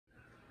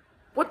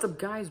What's up,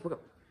 guys?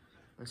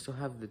 I still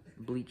have the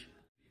bleach.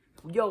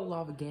 Yo,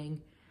 Lava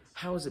Gang,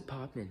 how is it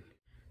poppin'?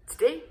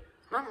 Today,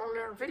 I'm on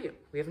our video.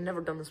 We have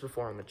never done this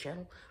before on the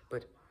channel,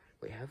 but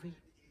wait, have we?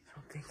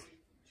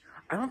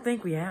 I don't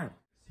think we have.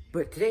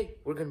 But today,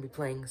 we're gonna be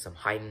playing some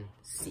hide and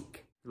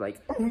seek. Like,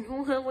 oh, you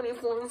don't have any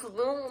friends?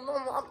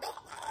 No.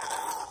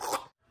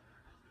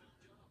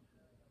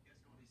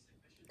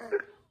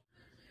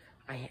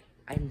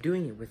 I'm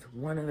doing it with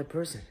one other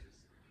person.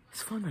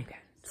 It's fun like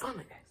that.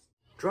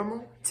 Drum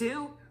roll,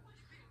 2.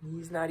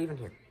 He's not even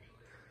here.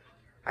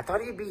 I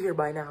thought he'd be here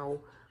by now,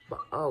 but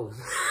oh,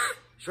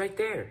 he's right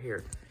there.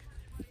 Here.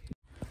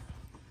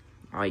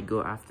 Alright,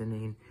 good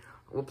afternoon.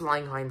 We're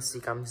playing hide and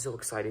seek. I'm so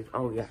excited.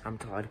 Oh yeah, I'm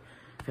Todd.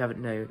 If you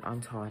haven't known,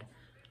 I'm Todd.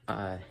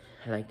 I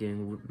like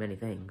doing many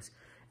things,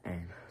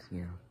 and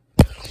you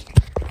know.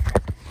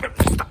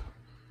 Stop.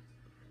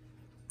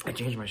 I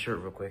changed my shirt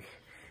real quick.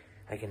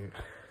 I can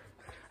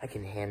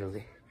handle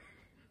it.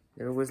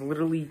 There was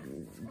literally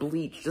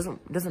bleach.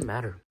 Doesn't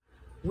matter.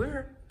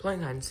 We're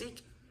playing hide and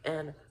seek,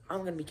 and I'm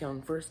gonna be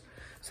counting first.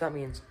 So that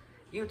means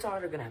you,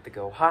 Todd, are gonna have to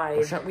go hide.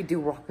 Or shouldn't we do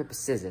rock, paper,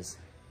 scissors?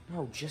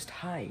 No, just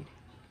hide.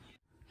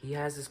 He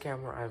has his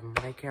camera, I have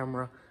my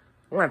camera.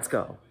 Let's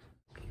go.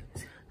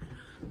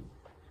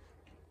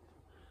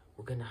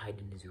 We're gonna hide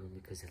in his room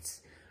because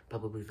it's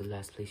probably the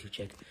last place you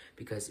check,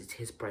 because it's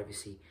his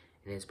privacy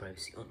and his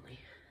privacy only.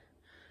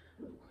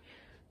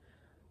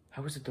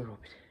 How was the door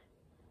open?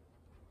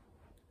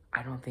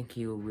 I don't think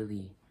he will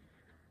really,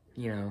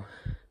 you know,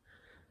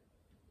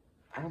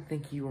 I don't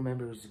think he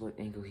remembers what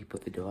angle he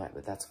put the door at,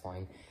 but that's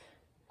fine.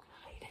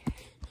 Hide. I'm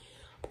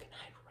gonna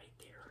hide right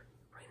there,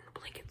 right in the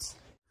blankets.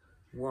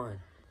 1,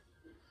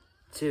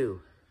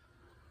 2,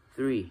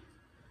 3.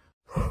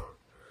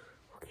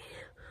 Okay.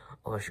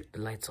 Oh shoot, the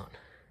light's on.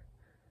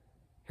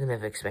 You'll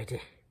never expect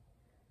it.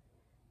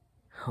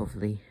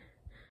 Hopefully.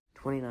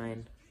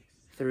 29,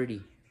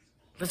 30.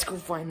 Let's go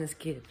find this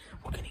kid.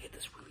 We're gonna get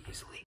this really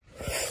easily.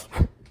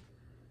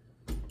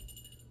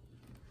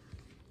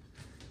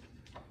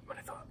 What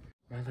I thought.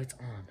 My light's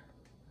on.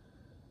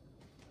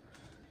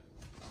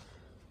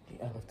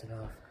 I left it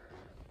off.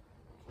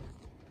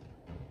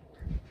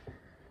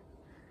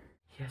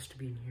 He has to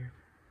be in here.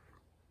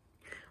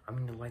 I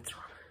mean, the lights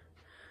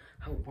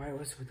are on. Why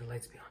would the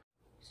lights be on?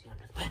 Is he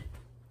under the bed?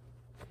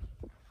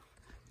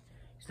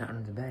 He's not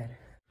under the bed.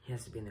 He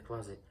has to be in the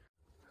closet.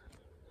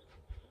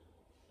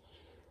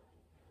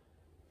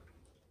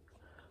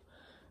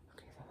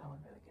 Okay, I thought that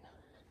would be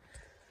really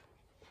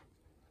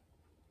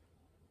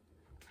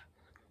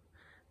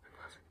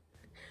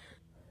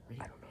good.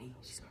 I don't know.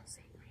 She's gonna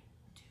say 3,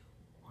 2,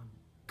 1.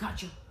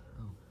 Gotcha!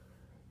 Oh.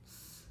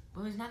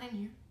 Well, he's not in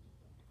here.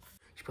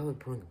 She's probably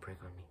pulling a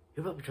prank on me.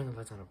 You're probably turning the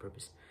lights on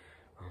purpose.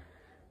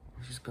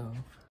 Let's just go.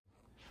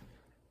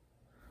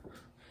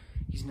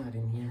 He's not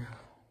in here.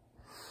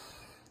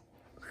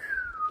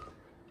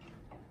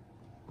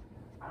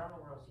 I don't know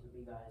where else he could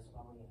be, guys.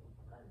 Probably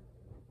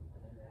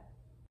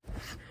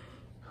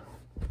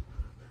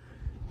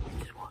he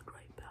just walked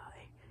right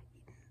by.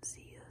 He didn't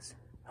see us.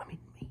 I mean,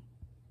 me.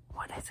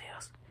 Why did I say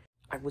us?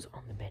 I was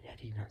on the bed. How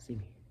did he not see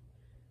me?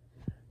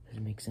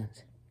 Doesn't make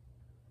sense.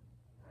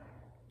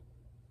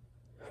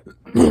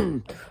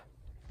 I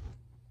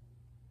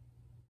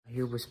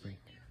hear whispering.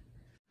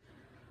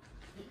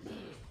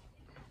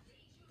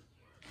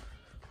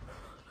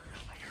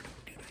 I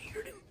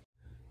heard him.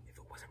 If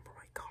it wasn't for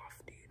my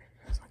cough, dude,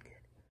 that's not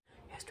good.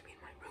 He has to be in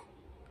my room.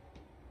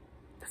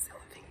 That's the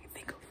only thing I can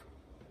think of.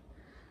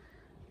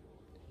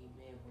 He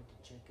may have went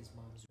to check his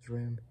mom's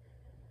room.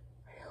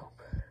 I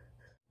hope.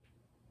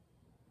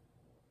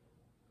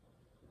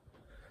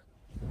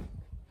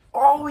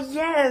 Oh,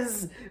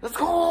 yes! Let's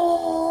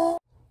go!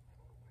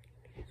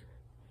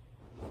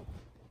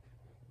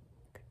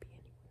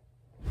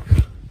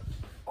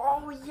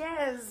 Oh,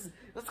 yes!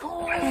 Let's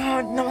go!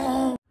 Oh,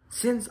 no!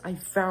 Since I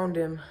found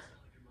him,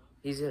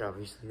 he's it,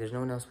 obviously. There's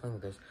no one else playing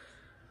with us.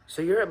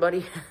 So you're it, buddy.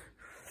 I'm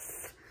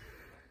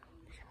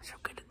so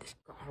good at this.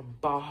 Our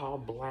Baja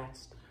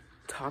Blast.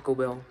 Taco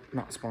Bell.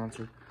 Not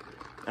sponsored.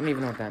 I don't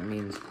even know what that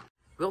means.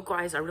 Well,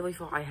 guys, I really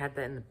thought I had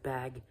that in the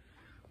bag.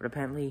 But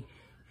apparently,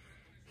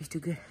 he's too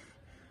good.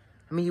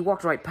 I mean, you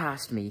walked right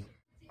past me.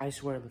 I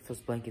swear I left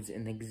those blankets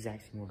in the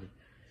exact same order.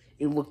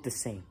 It looked the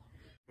same.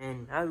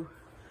 And now, I'm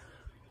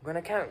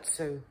gonna count.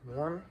 So,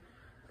 1,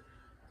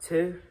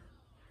 2,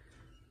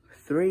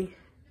 3,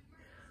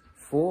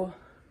 4.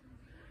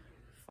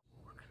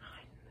 We're gonna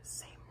hide in the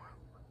same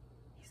room.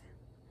 He's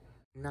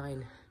in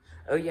 9.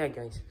 Oh yeah,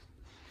 guys.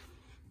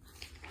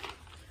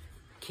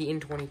 Key in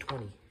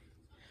 2020.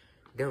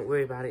 Don't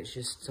worry about it. It's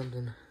just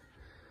something,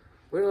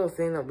 weird little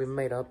thing that we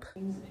made up.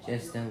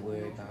 Just don't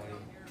worry about it.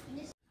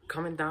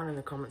 Comment down in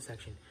the comment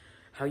section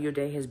how your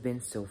day has been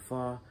so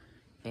far,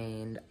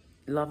 and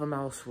Lava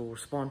Mouse will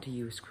respond to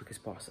you as quick as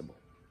possible.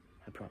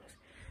 I promise.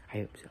 I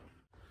hope so.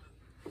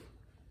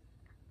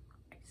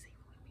 I see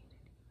what we needed.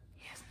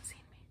 He hasn't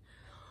seen me.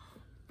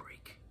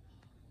 Break.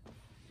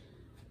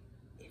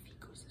 If he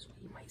goes this way,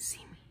 he might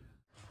see me.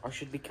 I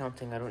should be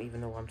counting. I don't even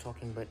know why I'm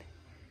talking, but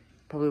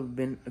probably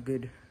been a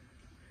good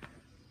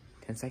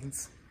 10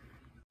 seconds.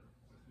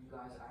 You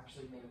guys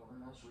actually made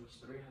almost reach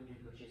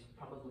 300, which is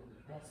probably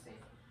the best thing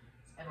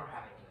that's ever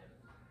happened to him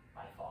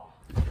by far.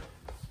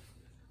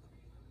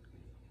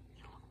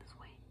 You look this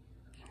way.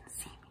 You can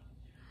see me.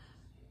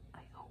 I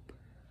hope.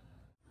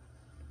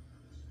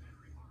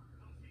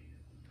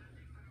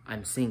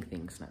 I'm seeing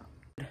things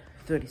now.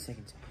 30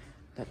 seconds.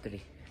 Not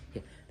 30.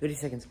 Yeah, 30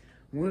 seconds.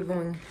 We're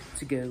going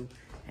to go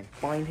and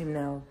find him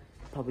now.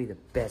 Probably the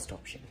best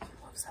option. He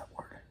loves that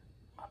word.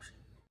 Option.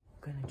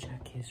 I'm gonna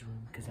check his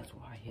room because that's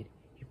where I hid.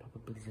 He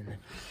probably is in there.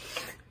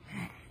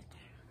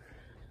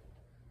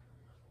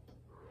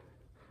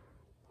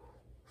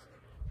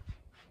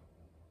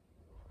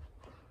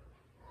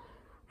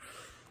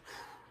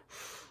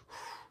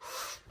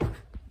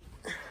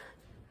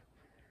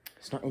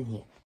 It's not in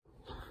here.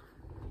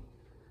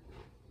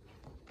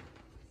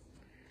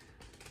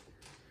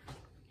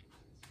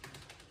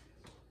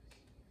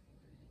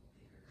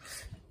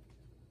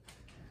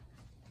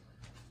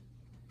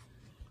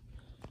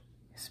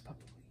 It's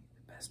probably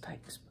the best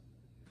types.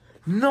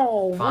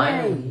 No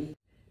way!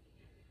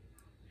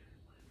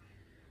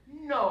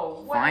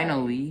 No way!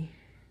 Finally.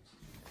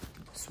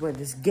 I swear,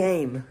 this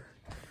game.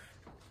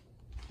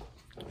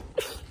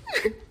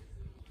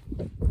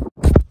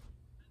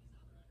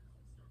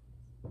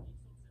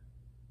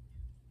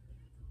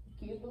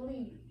 Can't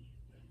believe it.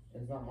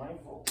 It's not my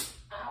fault.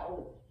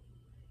 Ow!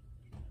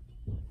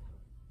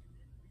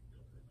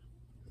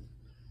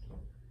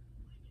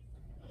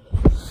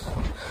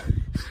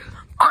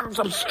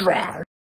 Unsubscribe!